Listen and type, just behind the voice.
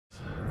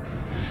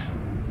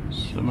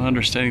So I'm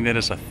understanding that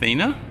is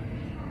Athena.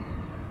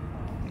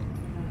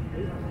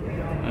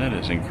 That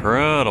is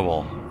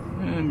incredible.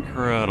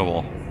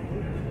 Incredible.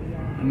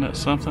 Isn't that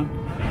something?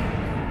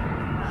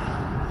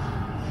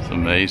 It's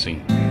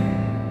amazing.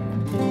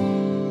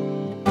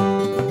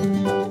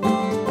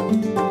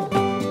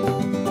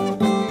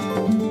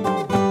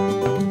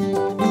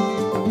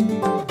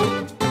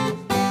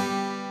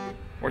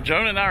 Well,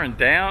 Joan and I are in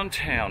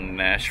downtown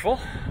Nashville.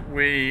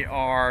 We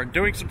are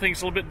doing some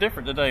things a little bit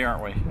different today,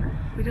 aren't we?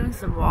 We're doing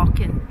some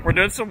walking. We're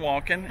doing some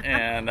walking,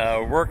 and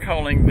we're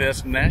calling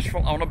this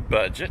Nashville on a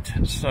budget.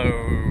 So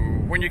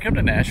when you come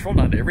to Nashville,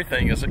 not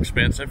everything is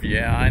expensive.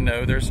 Yeah, I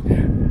know there's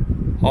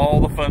all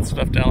the fun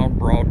stuff down on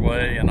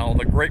Broadway and all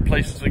the great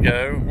places to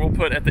go. We'll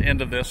put at the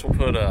end of this, we'll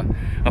put a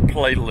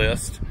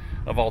playlist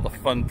of all the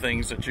fun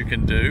things that you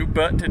can do.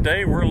 But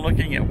today we're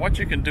looking at what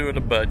you can do at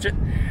a budget,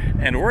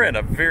 and we're at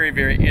a very,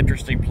 very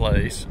interesting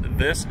place.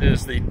 This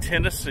is the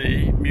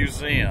Tennessee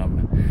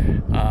Museum,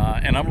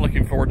 and I'm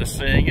looking forward to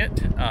seeing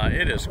it.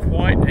 It is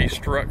quite a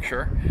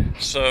structure.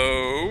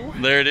 So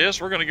there it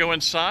is. We're going to go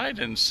inside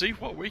and see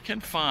what we can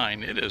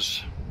find. It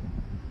is,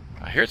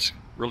 I hear it's a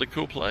really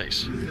cool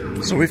place.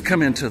 So we've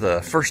come into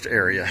the first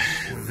area.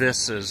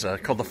 This is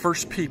called the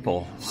First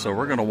People. So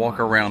we're going to walk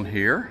around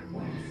here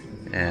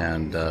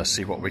and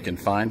see what we can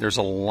find. There's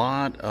a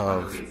lot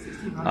of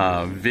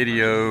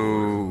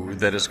video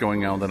that is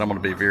going on that I'm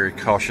going to be very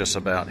cautious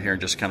about here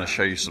and just kind of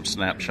show you some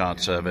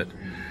snapshots of it.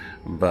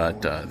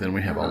 But then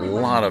we have a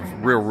lot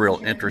of real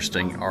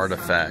interesting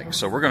artifacts.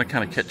 So we're going to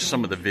kind of catch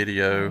some of the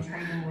video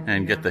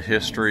and get the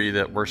history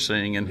that we're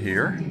seeing in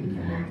here.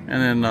 And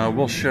then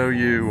we'll show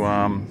you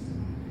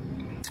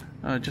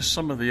just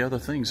some of the other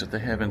things that they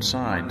have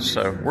inside.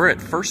 So we're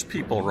at First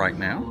People right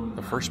now,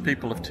 the First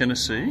People of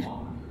Tennessee.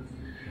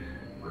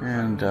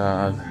 And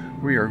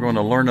we are going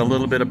to learn a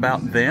little bit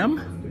about them,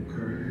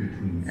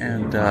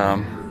 and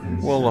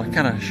we'll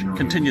kind of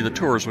continue the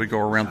tour as we go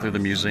around through the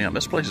museum.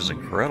 This place is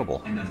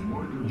incredible.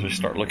 As we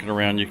start looking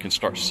around, you can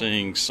start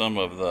seeing some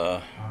of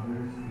the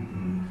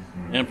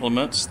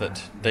implements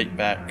that date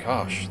back,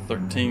 gosh,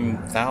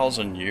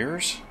 13,000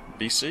 years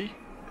BC.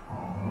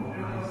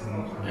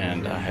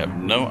 And I have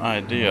no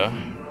idea.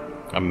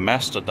 A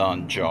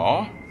mastodon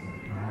jaw.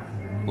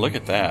 Look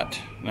at that.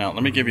 Now,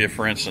 let me give you,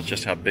 for instance,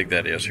 just how big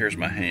that is. Here's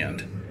my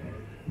hand.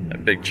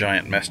 That big,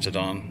 giant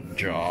mastodon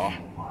jaw.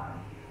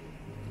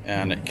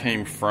 And it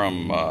came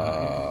from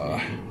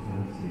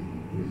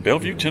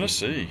Bellevue,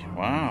 Tennessee.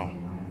 Wow.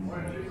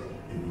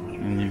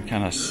 And you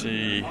kind of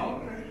see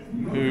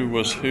who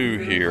was who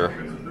here.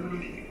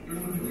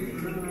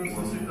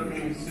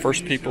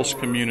 First Peoples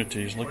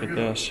communities. Look at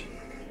this.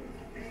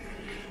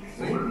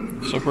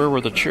 So where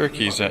were the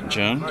Cherokees at,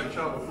 Joan?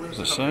 Does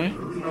it say?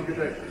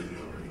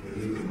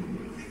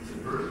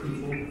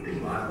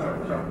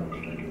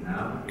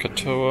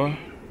 Katoa.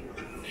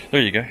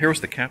 There you go. Here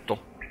was the capital.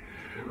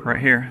 Right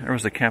here. There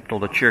was the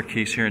capital of the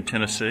Cherokees here in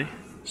Tennessee.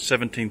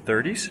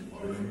 1730s.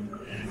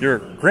 Your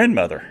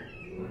grandmother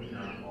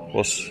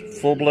was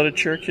full-blooded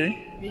Cherokee?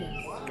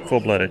 Yes.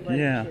 Full-blooded,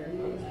 yeah.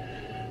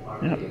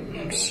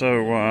 Yep.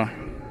 So,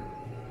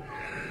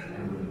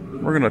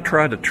 we're going to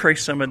try to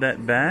trace some of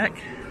that back.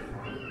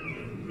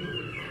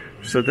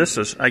 So this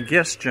is, I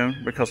guess,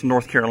 Joan, because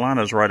North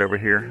Carolina is right over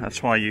here.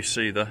 That's why you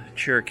see the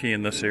Cherokee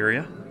in this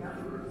area.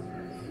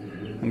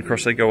 And of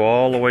course they go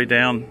all the way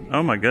down,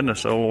 oh my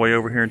goodness, all the way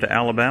over here into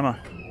Alabama.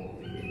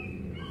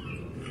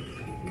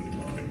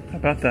 How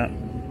about that?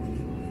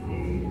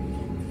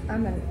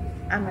 I'm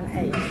an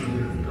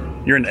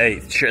eighth. You're an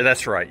eighth. Sure,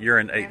 that's right. You're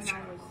an eighth.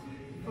 Grandma was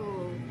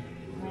full,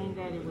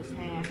 granddaddy was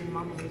half, and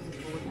mama was a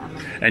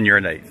fourth. And you're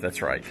an eighth.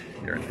 That's right.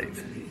 You're an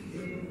eighth.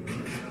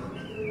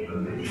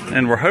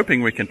 And we're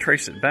hoping we can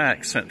trace it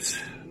back, since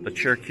the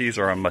Cherokees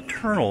are a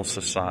maternal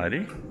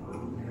society.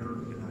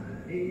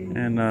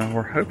 And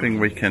we're hoping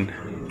we can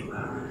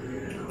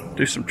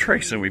do some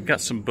tracing. We've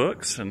got some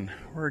books, and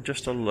we're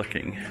just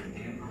looking.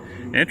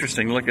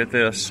 Interesting. Look at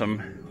this. I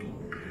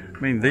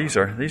mean, these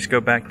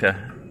go back to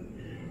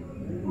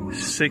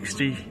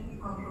 60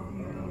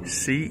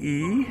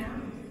 CE.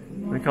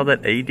 We call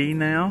that AD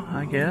now,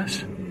 I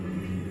guess.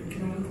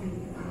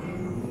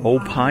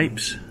 Old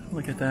pipes.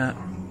 Look at that.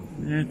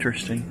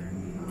 Interesting.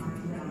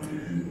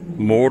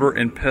 Mortar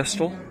and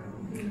pestle.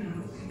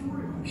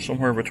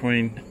 Somewhere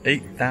between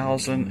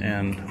 8,000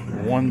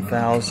 and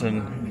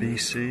 1,000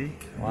 BC.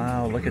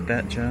 Wow, look at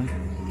that, John.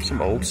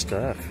 Some old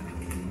stuff.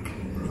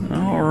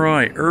 All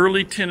right,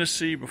 early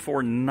Tennessee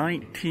before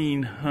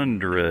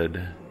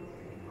 1900.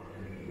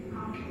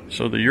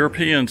 So the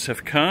Europeans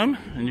have come,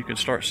 and you can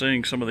start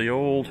seeing some of the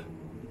old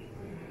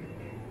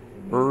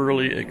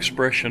early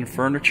expression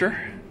furniture,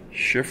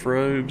 shift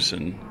robes,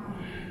 and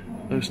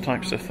those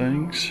types of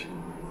things.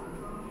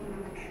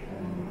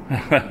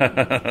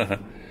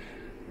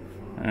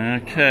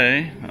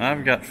 Okay,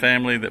 I've got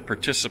family that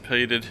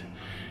participated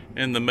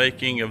in the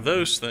making of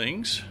those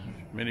things.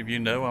 Many of you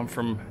know I'm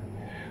from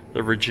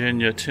the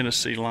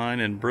Virginia-Tennessee line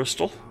in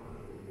Bristol.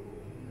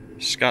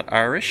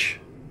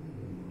 Scot-Irish.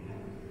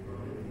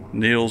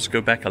 Neils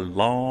go back a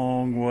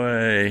long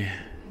way.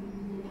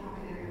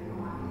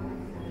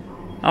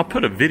 I'll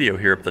put a video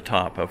here up the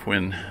top of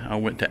when I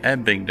went to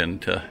Abingdon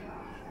to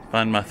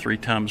find my 3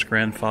 times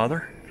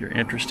grandfather, if you're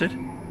interested,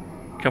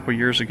 a couple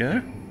years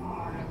ago.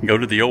 Go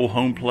to the old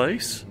home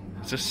place.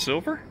 Is this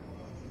silver?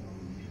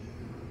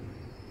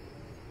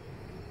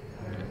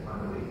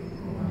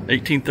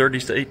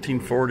 1830s to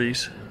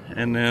 1840s.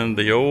 And then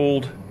the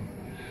old,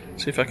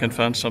 see if I can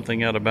find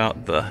something out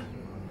about the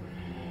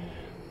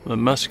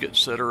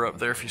muskets that are up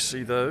there, if you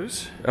see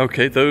those.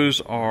 Okay,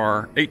 those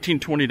are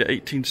 1820 to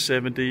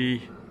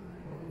 1870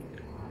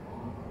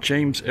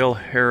 James L.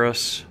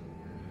 Harris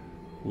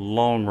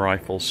long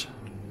rifles.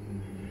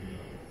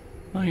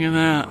 Look at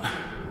that.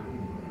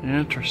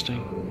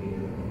 Interesting.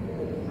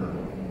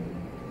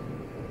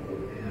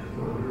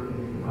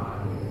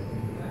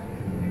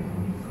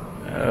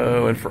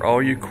 Oh, and for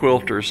all you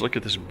quilters, look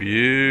at this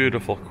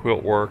beautiful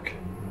quilt work.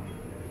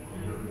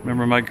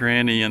 Remember my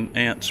granny and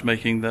aunts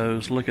making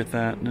those? Look at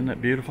that. Isn't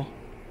that beautiful?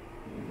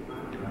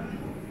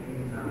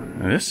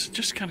 Now this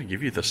just kind of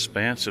give you the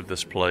span of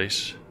this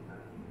place.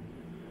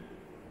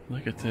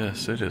 Look at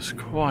this. It is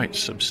quite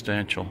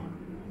substantial.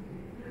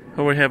 What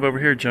do we have over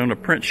here, Joan? A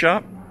print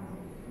shop?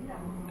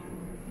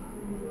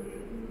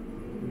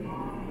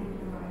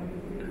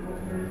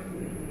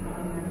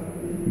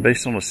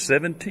 Based on a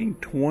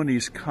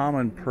 1720s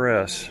common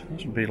press.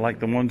 This would be like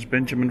the ones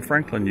Benjamin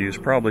Franklin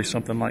used, probably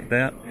something like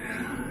that.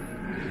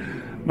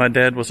 My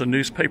dad was a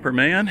newspaper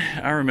man.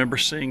 I remember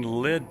seeing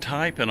lead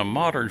type in a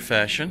modern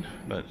fashion,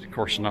 but of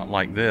course not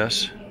like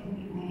this.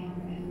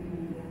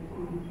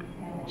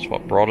 That's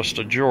what brought us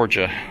to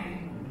Georgia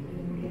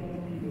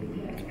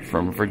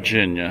from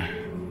Virginia.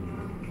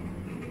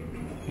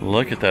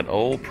 Look at that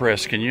old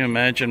press. Can you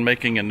imagine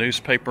making a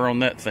newspaper on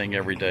that thing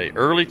every day?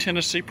 Early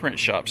Tennessee print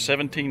shop,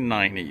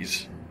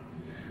 1790s.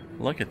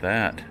 Look at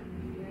that.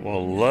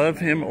 Well, love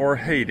him or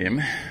hate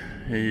him,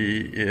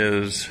 he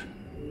is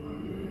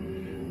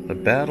the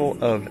Battle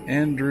of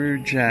Andrew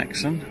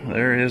Jackson.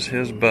 There is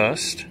his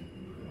bust.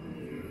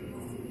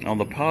 On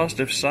the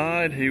positive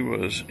side, he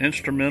was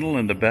instrumental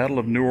in the Battle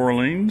of New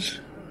Orleans,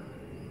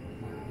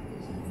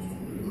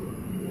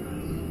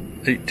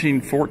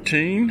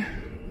 1814.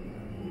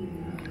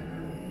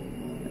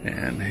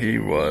 And he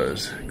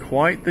was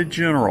quite the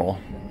general.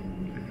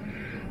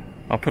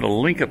 I'll put a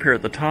link up here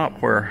at the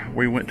top where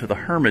we went to the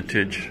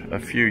Hermitage a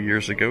few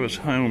years ago. His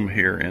home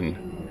here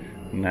in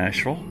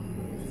Nashville.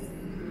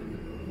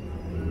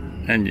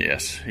 And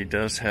yes, he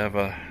does have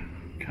a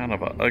kind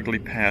of an ugly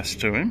past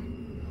to him.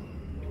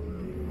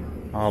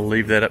 I'll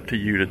leave that up to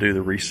you to do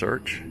the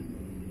research.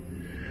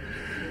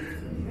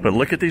 But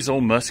look at these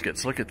old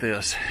muskets. Look at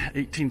this.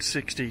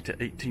 1860 to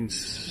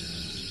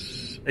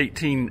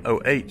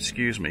 1808,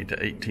 excuse me, to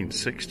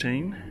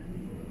 1816.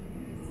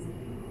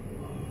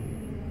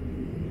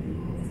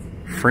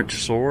 French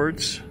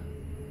swords.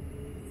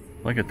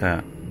 Look at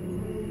that.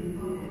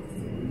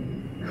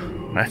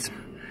 That's,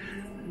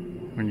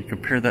 when you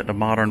compare that to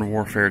modern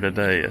warfare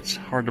today, it's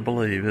hard to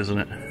believe, isn't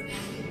it?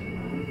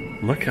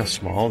 Look how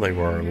small they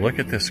were. Look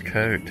at this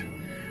coat.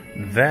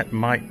 That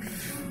might,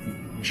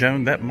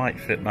 Joan, that might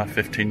fit my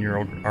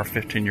 15-year-old, our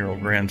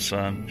 15-year-old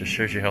grandson. Just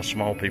shows you how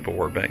small people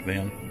were back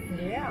then.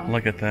 Yeah.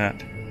 Look at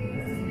that.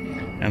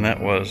 And that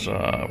was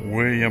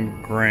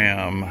William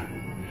Graham.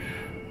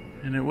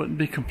 And it wouldn't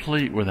be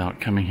complete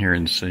without coming here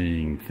and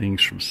seeing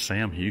things from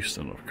Sam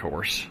Houston, of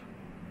course.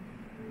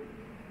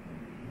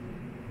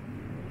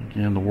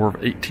 Again, the War of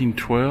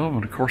 1812,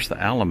 and of course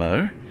the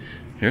Alamo.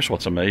 Here's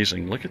what's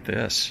amazing. Look at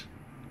this.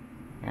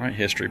 All right,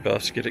 history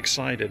buffs, get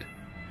excited.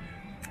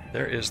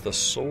 There is the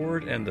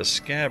sword and the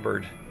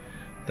scabbard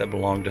that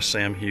belonged to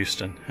Sam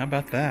Houston. How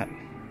about that?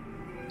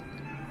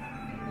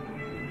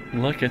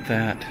 Look at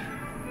that.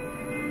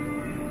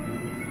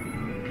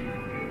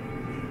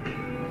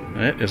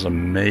 That is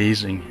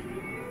amazing.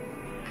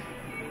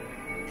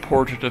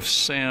 Portrait of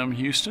Sam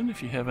Houston,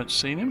 if you haven't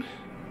seen him.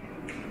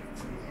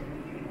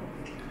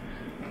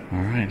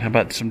 All right, how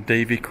about some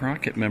Davy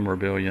Crockett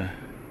memorabilia?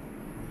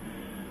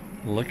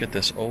 Look at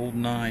this old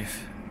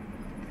knife.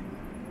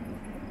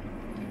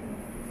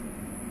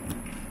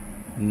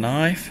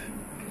 Knife,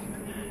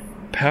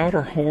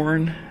 powder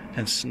horn,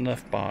 and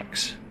snuff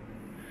box.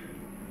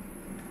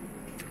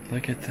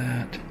 Look at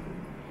that.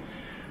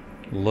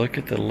 Look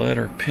at the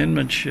letter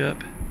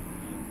penmanship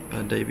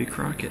by Davy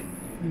Crockett.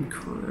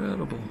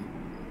 Incredible.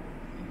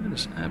 That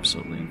is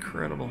absolutely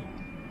incredible.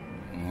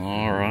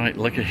 All right,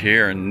 look at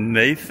here.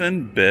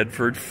 Nathan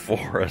Bedford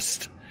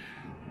Forrest.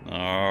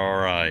 All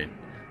right.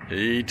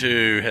 He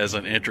too has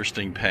an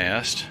interesting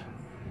past.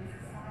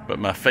 But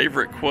my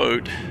favorite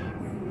quote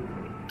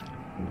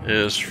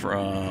is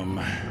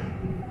from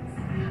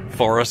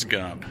Forrest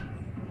Gump.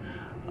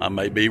 I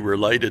may be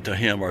related to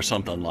him or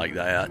something like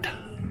that.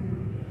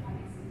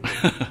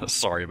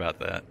 Sorry about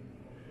that.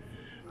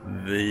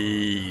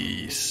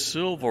 The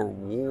Civil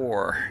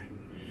War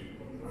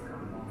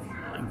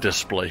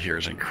display here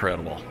is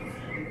incredible.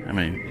 I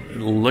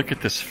mean, look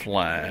at this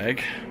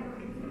flag.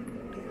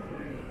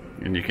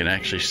 And you can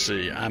actually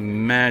see, I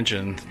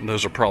imagine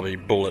those are probably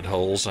bullet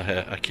holes.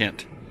 I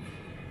can't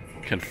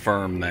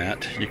confirm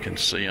that. You can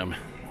see them.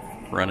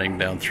 running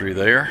down through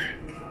there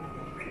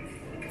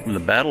from the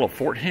Battle of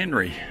Fort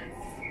Henry.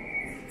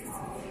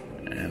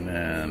 And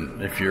then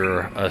if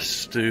you're a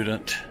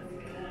student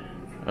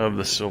of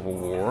the Civil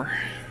War,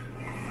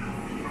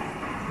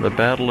 the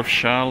Battle of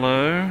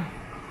Shiloh.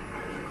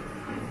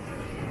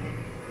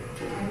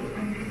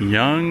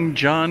 Young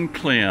John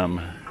Clem.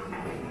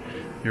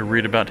 You'll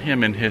read about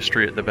him in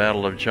history at the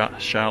Battle of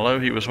Shiloh.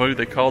 He was what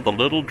they called the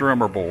Little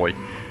Drummer Boy.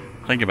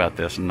 Think about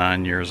this,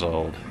 9 years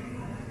old.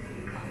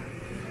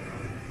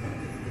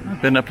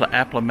 I've been up to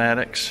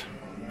Appomattox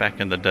back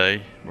in the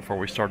day before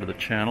we started the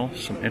channel.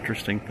 Some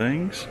interesting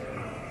things.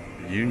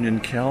 Union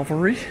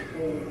Cavalry.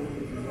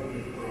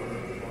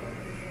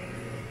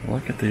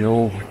 Look at the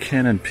old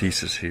cannon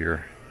pieces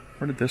here.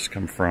 Where did this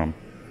come from?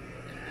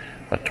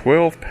 A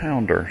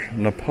 12-pounder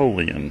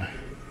Napoleon.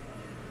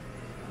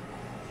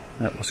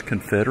 That was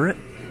Confederate.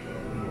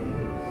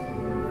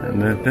 And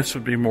then this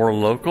would be more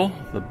local.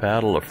 The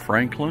Battle of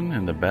Franklin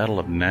and the Battle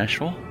of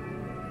Nashville.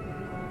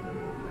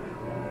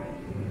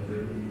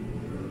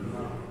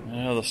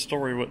 Now the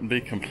story wouldn't be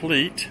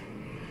complete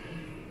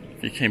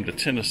if you came to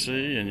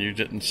Tennessee and you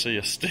didn't see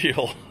a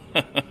steel.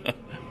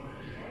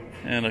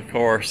 And of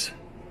course,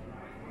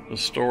 the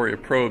story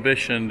of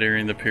Prohibition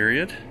during the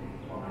period.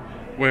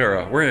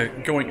 We're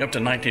going up to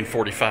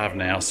 1945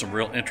 now, some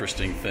real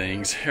interesting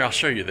things. Here, I'll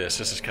show you this.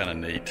 This is kind of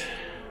neat.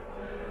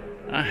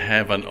 I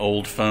have an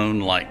old phone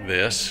like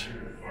this.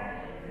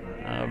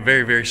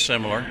 Very, very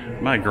similar.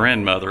 My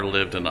grandmother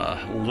lived in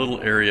a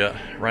little area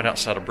right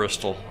outside of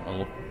Bristol, a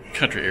little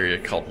country area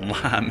called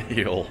Lime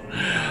Hill.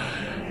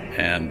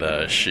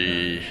 And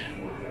she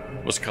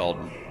was called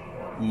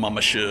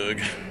Mama Shug.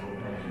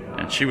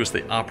 And she was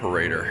the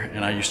operator.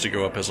 And I used to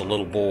go up as a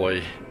little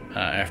boy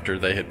after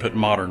they had put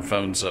modern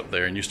phones up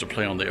there and used to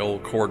play on the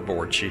old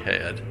cordboard she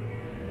had.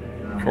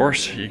 Of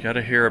course, you got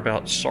to hear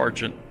about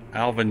Sergeant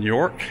Alvin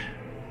York.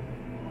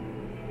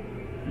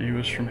 He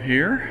was from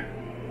here.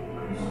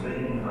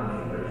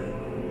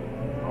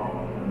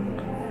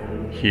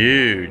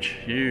 Huge,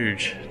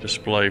 huge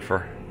display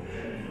for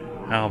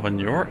Alvin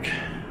York,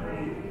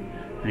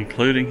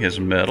 including his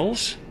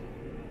medals.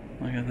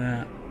 Look at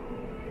that.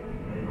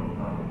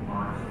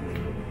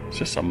 Is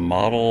this a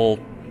Model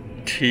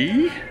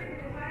T?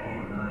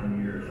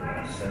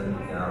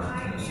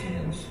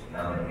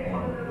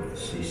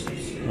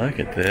 Look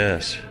at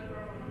this.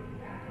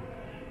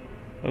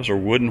 Those are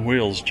wooden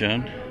wheels,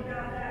 Joan.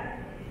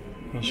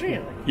 Really?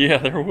 Yeah,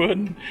 they're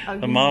wooden.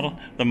 The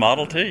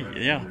Model T.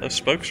 Yeah, those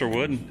spokes are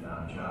wooden.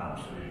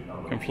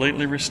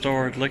 Completely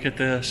restored. Look at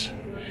this.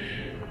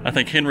 I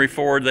think Henry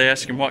Ford, they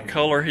asked him what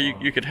color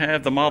you could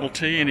have the Model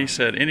T, and he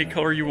said, any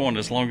color you want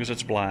as long as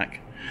it's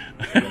black.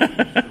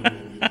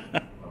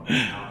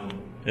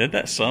 Isn't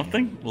that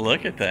something?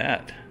 Look at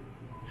that.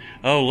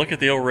 Oh, look at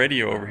the old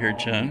radio over here,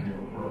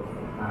 Joan.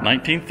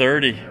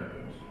 1930.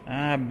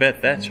 I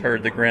bet that's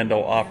heard the Grand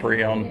Ole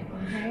Opry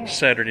on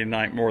Saturday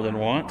night more than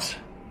once.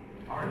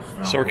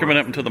 So we're coming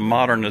up into the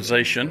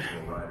modernization.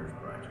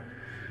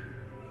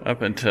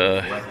 Up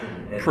into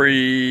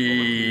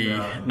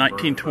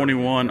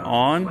pre-1921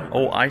 on.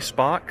 Old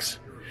icebox.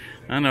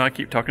 I know I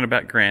keep talking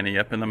about Granny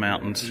up in the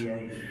mountains.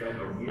 I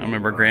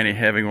remember Granny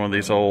having one of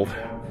these old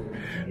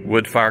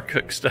wood fire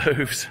cook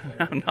stoves.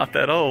 I'm not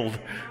that old.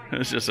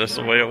 It's just that's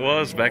the way it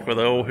was back with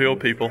the old hill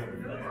people.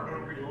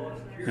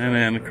 And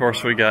then of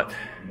course we got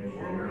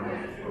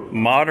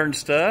modern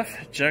stuff.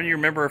 Joan, you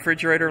remember a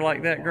refrigerator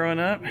like that growing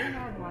up?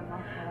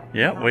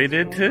 Yeah, we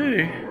did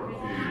too.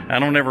 I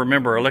don't ever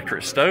remember an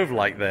electric stove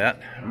like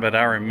that, but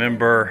I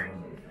remember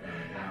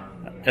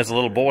as a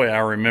little boy, I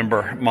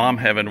remember Mom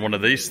having one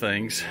of these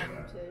things.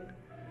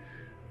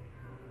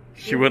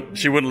 She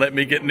wouldn't let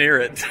me get near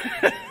it.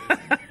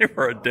 They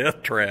were a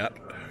death trap.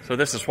 So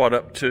this is what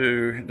up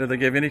to, did they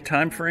give any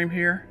time frame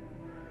here?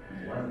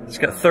 It's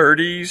got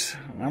 30s.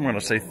 I'm going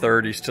to say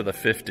 30s to the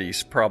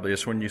 50s probably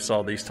is when you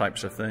saw these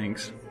types of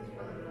things.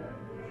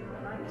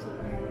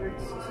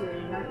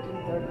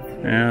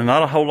 And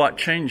not a whole lot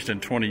changed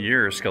in 20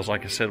 years because,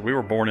 like I said, we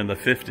were born in the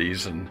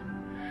 50s, and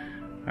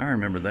I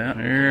remember that.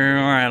 All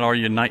right, all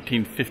you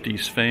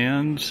 1950s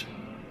fans,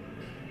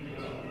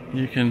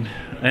 you can,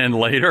 and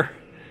later,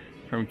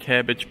 from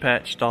Cabbage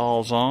Patch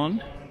Dolls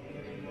on.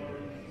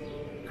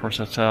 Of course,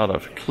 that's out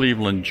of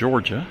Cleveland,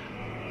 Georgia.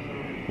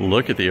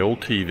 Look at the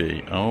old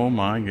TV. Oh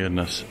my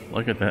goodness,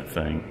 look at that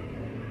thing.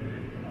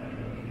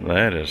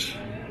 That is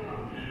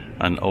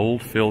an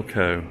old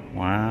Philco.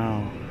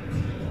 Wow.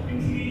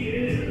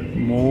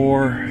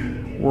 More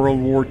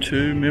World War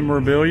II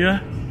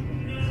memorabilia.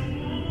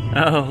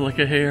 Oh, look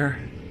at here.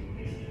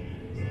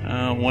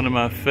 One of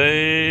my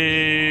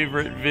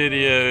favorite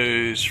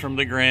videos from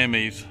the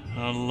Grammys.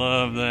 I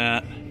love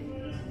that.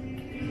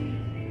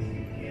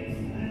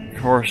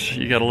 Of course,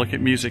 you got to look at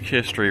music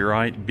history,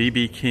 right?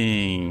 B.B.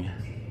 King.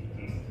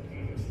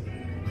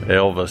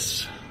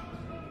 Elvis.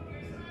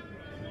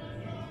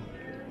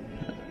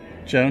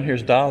 Joan,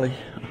 here's Dolly.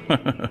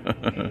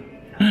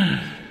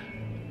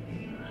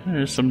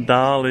 There's some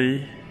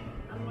Dolly.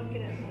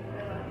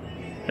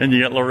 And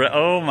you got Loretta.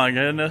 Oh my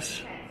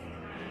goodness.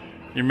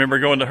 You remember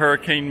going to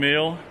Hurricane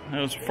Mill?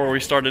 That was before we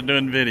started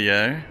doing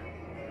video.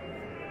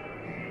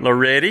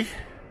 Loretti.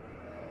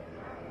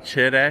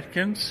 Chet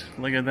Atkins.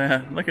 Look at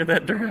that. Look at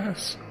that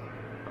dress.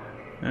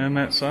 Isn't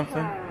that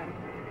something?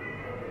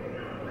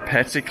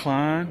 Patsy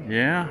Cline.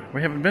 Yeah.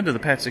 We haven't been to the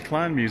Patsy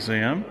Cline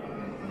Museum.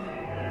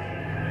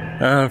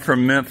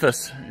 From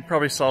Memphis. You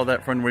probably saw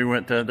that when we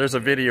went to... There's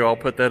a video. I'll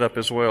put that up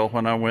as well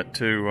when I went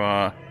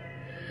to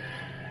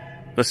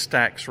the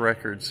Stax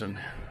Records and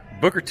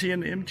Booker T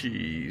and the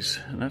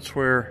MGs. And that's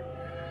where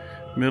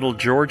Middle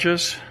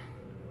Georgia's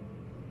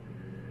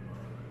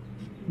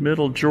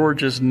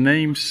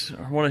names,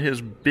 one of his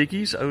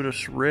biggies,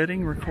 Otis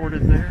Redding,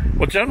 recorded there.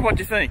 Well, Joan, what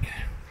do you think?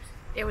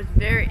 It was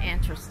very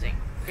interesting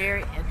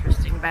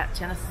about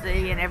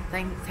Tennessee and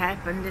everything that's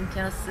happened in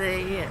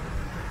Tennessee. And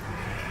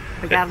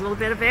we got a little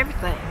bit of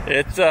everything.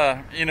 It's,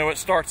 you know, it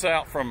starts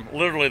out from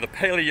literally the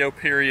Paleo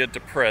period to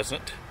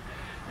present.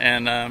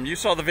 And you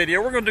saw the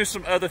video. We're going to do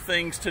some other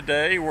things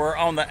today. We're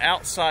on the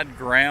outside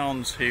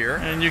grounds here.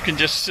 And you can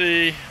just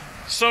see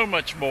so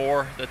much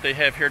more that they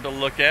have here to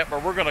look at.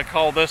 But we're going to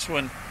call this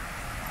one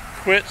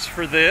quits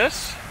for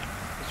this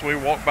as we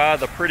walk by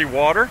the pretty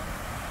water.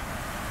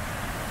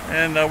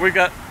 And we've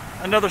got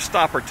another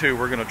stop or two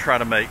we're going to try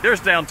to make. There's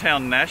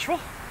downtown Nashville.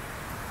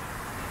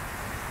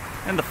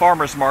 And the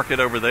farmer's market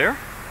over there.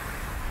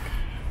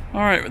 All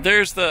right,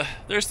 there's the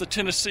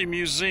Tennessee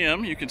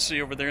Museum. You can see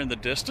over there in the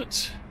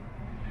distance.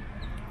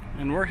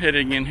 And we're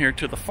heading in here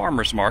to the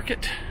farmer's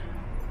market.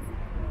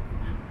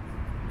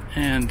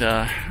 And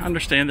I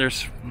understand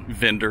there's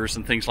vendors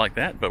and things like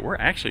that, but we're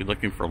actually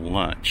looking for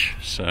lunch.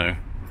 So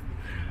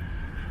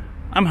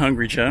I'm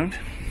hungry, Joan.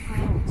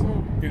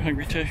 You're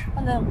hungry too?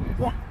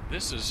 Yeah.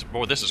 This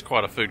is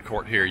quite a food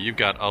court here. You've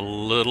got a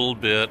little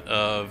bit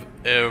of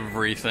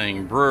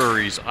everything.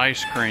 Breweries,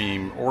 ice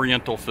cream,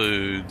 oriental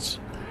foods,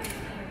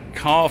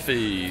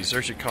 coffees.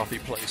 There's your coffee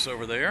place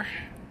over there.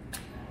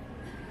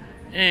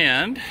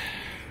 And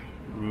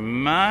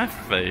my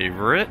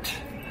favorite,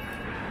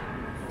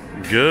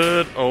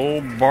 good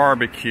old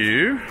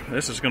barbecue.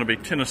 This is going to be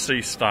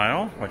Tennessee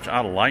style, which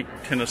I like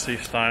Tennessee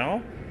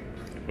style,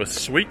 with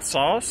sweet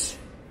sauce.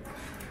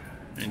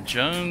 And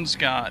Joan's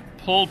got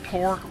pulled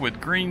pork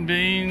with green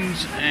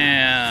beans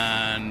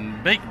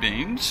and baked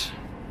beans.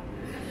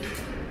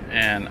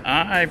 And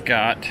I've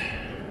got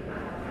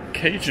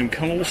Cajun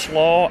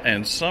coleslaw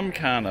and some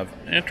kind of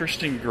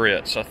interesting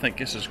grits. I think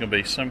this is going to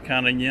be some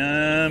kind of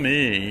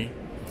yummy.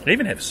 They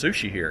even have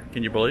sushi here.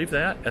 Can you believe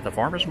that? At the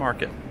farmer's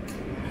market.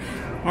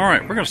 All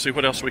right, we're going to see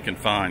what else we can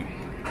find.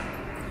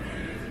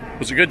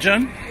 Was it good,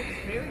 Joan?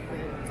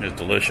 It's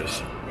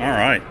delicious. All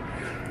right,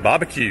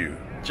 barbecue.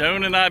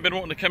 Joan and I have been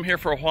wanting to come here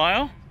for a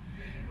while.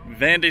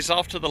 Vandy's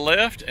off to the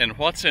left, and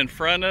what's in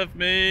front of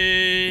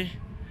me?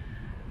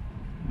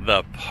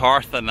 The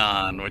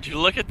Parthenon. Would you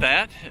look at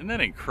that? Isn't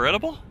that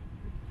incredible?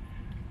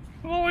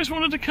 I've always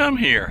wanted to come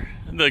here.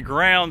 The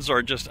grounds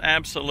are just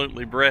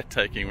absolutely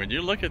breathtaking. Would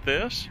you look at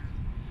this?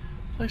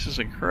 This is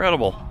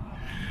incredible.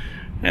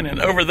 And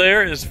then over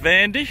there is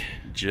Vandy.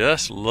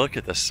 Just look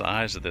at the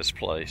size of this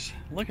place.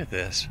 Look at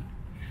this.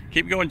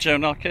 Keep going,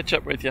 Joan. I'll catch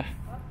up with you.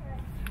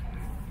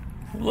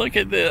 Look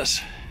at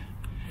this.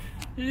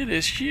 It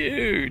is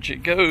huge.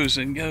 It goes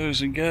and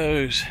goes and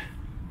goes.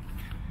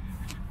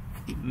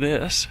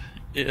 This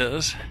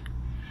is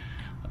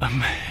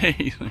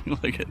amazing.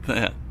 Look at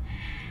that.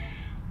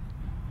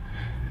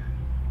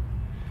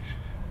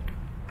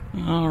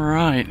 All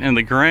right, and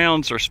the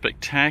grounds are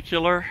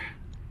spectacular.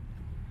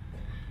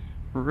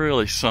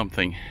 Really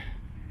something.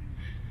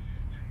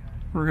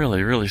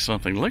 Really, really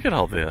something. Look at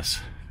all this.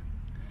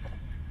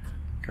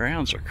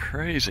 Grounds are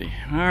crazy.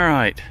 All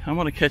right, I'm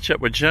going to catch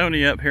up with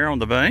Joni up here on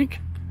the bank.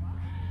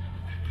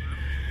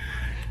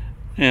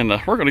 And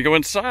we're going to go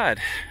inside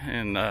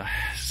and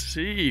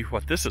see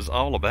what this is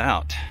all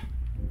about.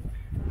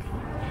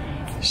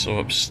 So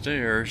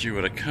upstairs, you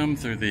would have come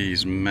through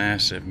these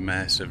massive,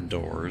 massive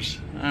doors.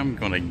 I'm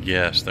going to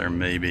guess they're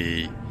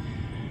maybe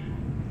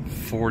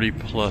 40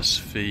 plus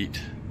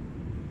feet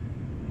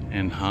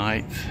in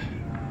height.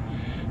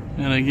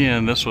 And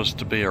again, this was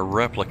to be a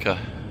replica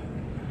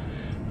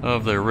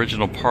of the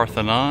original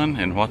Parthenon.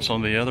 And what's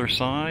on the other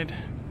side?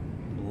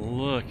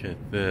 Look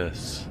at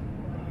this.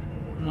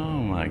 Oh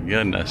my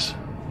goodness.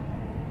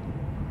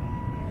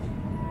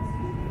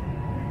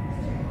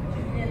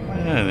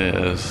 That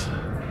is,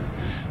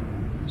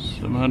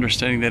 some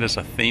understanding that is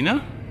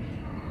Athena.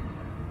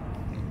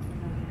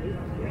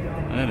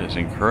 That is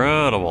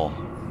incredible.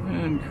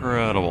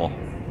 Incredible.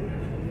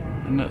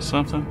 Isn't that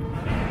something?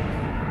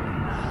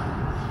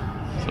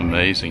 It's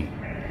amazing.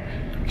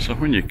 So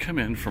when you come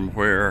in from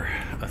where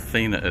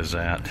Athena is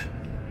at,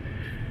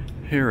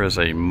 here is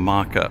a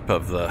mock-up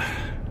of the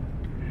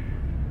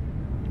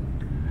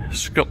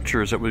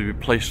sculptures that would be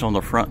placed on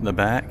the front and the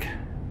back.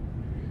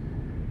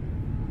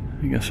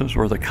 I guess those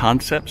were the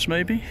concepts,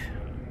 maybe.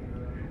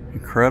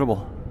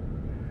 Incredible.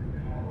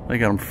 They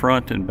got them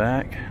front and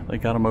back. They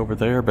got them over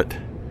there, but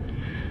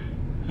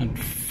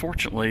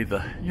unfortunately,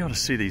 you ought to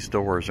see these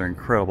doors. They're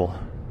incredible.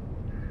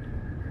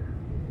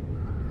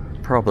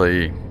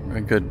 Probably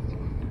a good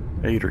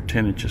 8 or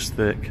 10 inches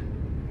thick.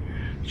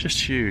 It's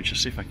just huge.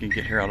 Let's see if I can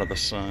get here out of the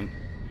sun,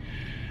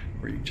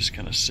 where you can just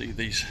kind of see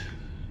these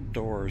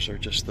doors are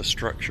just, the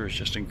structure is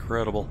just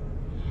incredible.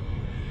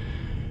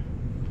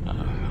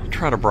 I'll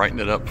try to brighten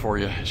it up for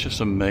you. It's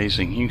just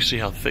amazing. You can see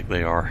how thick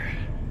they are.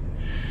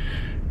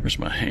 Where's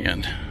my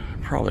hand?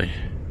 Probably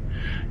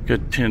a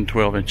good 10,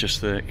 12 inches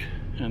thick.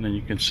 And then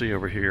you can see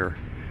over here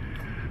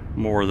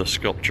more of the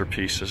sculpture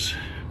pieces.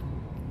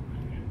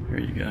 There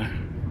you go.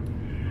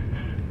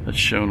 That's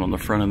shown on the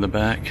front and the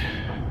back.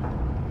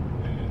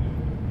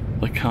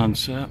 The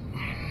concept.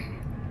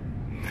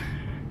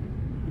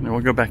 Now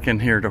we'll go back in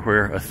here to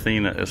where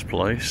Athena is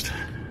placed.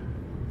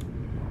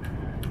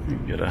 You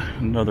get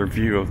another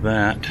view of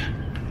that.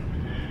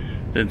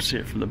 Didn't see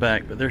it from the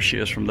back, but there she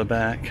is from the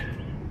back.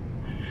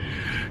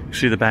 You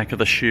see the back of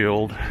the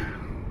shield.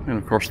 And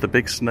of course the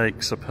big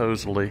snake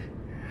supposedly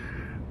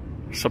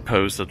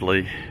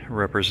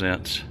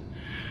represents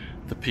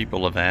the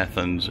people of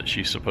Athens that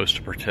she's supposed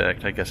to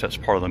protect. I guess that's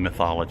part of the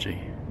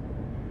mythology.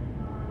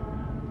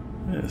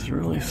 It's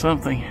really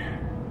something.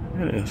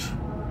 It is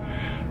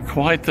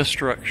quite the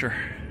structure.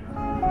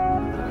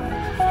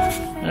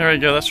 There we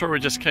go, that's where we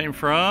just came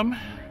from.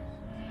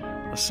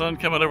 The sun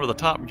coming over the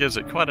top gives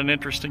it quite an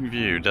interesting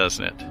view,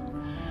 doesn't it?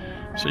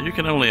 So you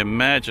can only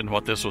imagine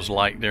what this was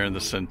like during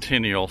the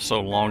centennial so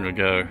long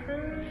ago.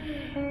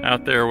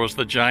 Out there was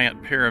the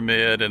giant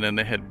pyramid, and then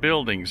they had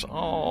buildings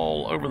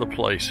all over the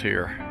place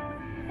here.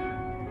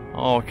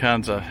 All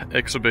kinds of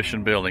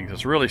exhibition buildings.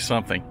 It's really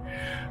something.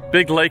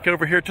 Big lake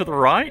over here to the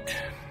right.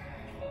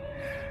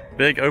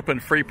 Big open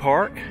free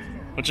park.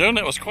 Well, Joan,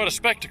 that was quite a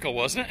spectacle,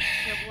 wasn't it?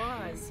 It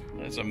was.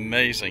 It's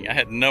amazing. I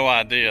had no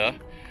idea.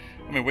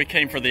 I mean, we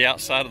came from the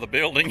outside of the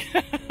building.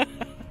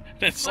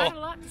 There's quite a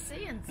lot to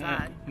see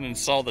inside. And then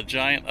saw the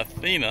giant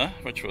Athena,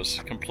 which was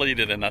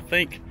completed in, I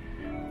think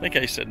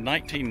I said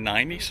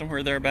 1990,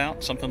 somewhere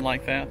thereabout, something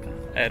like that,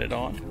 added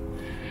on.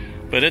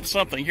 But it's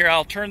something. Here,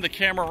 I'll turn the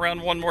camera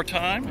around one more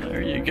time.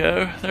 There you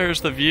go.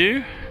 There's the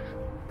view.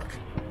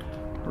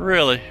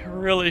 Really,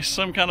 really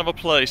some kind of a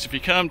place. If you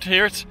come to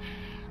here, it's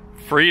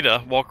free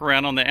to walk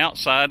around on the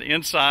outside.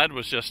 Inside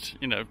was just,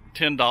 you know,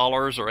 $10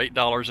 or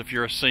 $8 if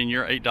you're a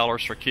senior,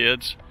 $8 for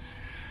kids.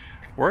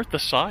 Worth the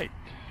sight.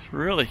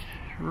 Really,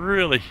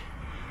 really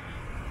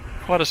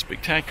quite a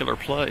spectacular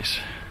place.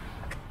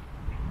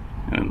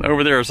 And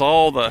over there is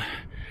all the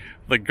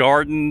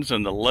gardens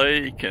and the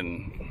lake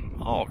and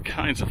all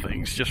kinds of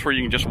things, just where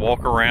you can just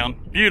walk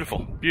around.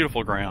 Beautiful,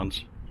 beautiful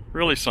grounds.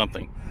 Really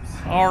something.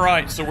 All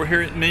right, so we're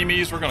here at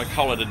Mimi's. We're going to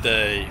call it a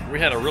day. We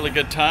had a really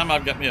good time.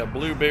 I've got me a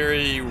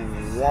blueberry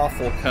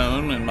waffle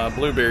cone, and my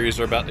blueberries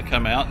are about to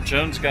come out.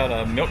 Joan's got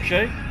a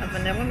milkshake. A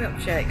vanilla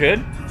milkshake.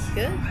 Good?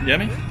 Good.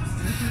 Yummy?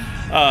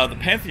 The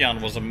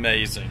Parthenon was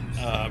amazing.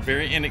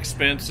 Very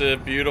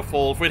inexpensive,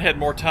 beautiful. If we'd had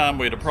more time,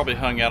 we'd have probably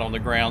hung out on the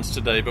grounds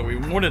today, but we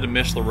wanted to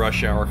miss the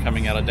rush hour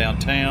coming out of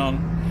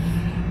downtown.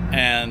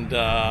 And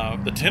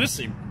the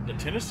Tennessee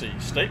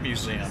State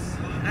Museum.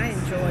 I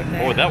enjoyed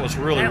that. Boy, that was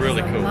really,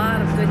 really cool. A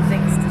lot of good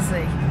things to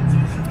see.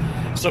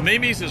 So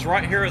Mimi's is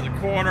right here at the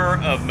corner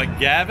of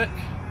McGavick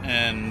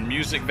and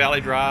Music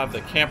Valley Drive. The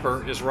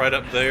camper is right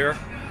up there.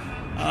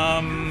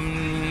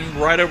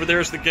 Right over there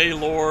is the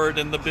Gaylord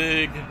and the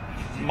big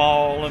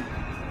mall and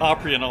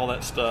Opry and all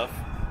that stuff.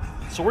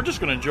 So we're just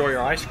going to enjoy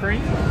our ice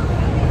cream.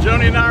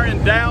 Joni and I are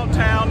in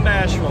downtown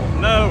Nashville.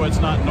 No, it's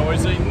not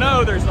noisy.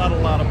 No, there's not a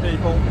lot of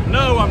people.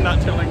 No, I'm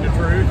not telling the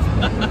truth.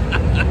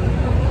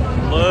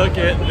 Look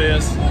at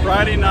this.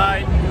 Friday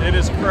night, it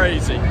is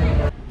crazy.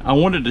 I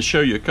wanted to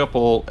show you a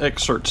couple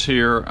excerpts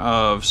here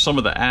of some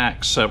of the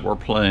acts that were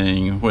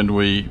playing when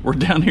we were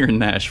down here in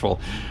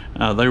Nashville.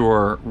 They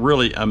were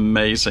really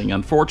amazing.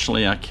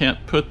 Unfortunately, I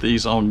can't put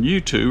these on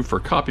YouTube for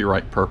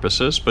copyright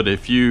purposes, but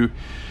if you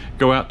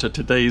go out to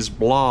today's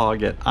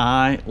blog at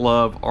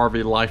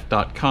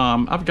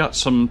ilovervlife.com, I've got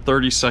some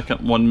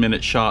 30-second,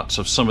 1-minute shots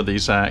of some of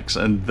these acts,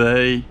 and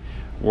they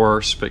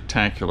were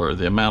spectacular.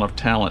 The amount of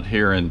talent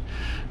here in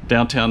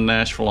downtown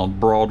Nashville on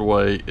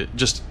Broadway, it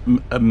just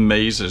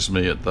amazes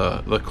me at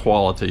the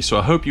quality. So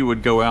I hope you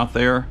would go out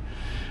there.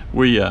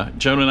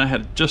 Joan and I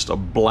had just a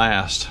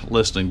blast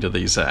listening to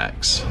these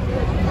acts.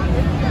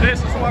 This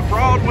is what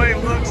Broadway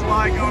looks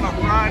like on a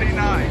Friday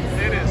night.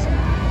 It is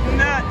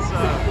nuts.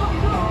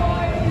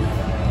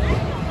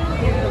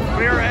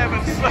 We're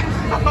having so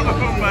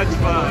much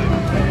fun.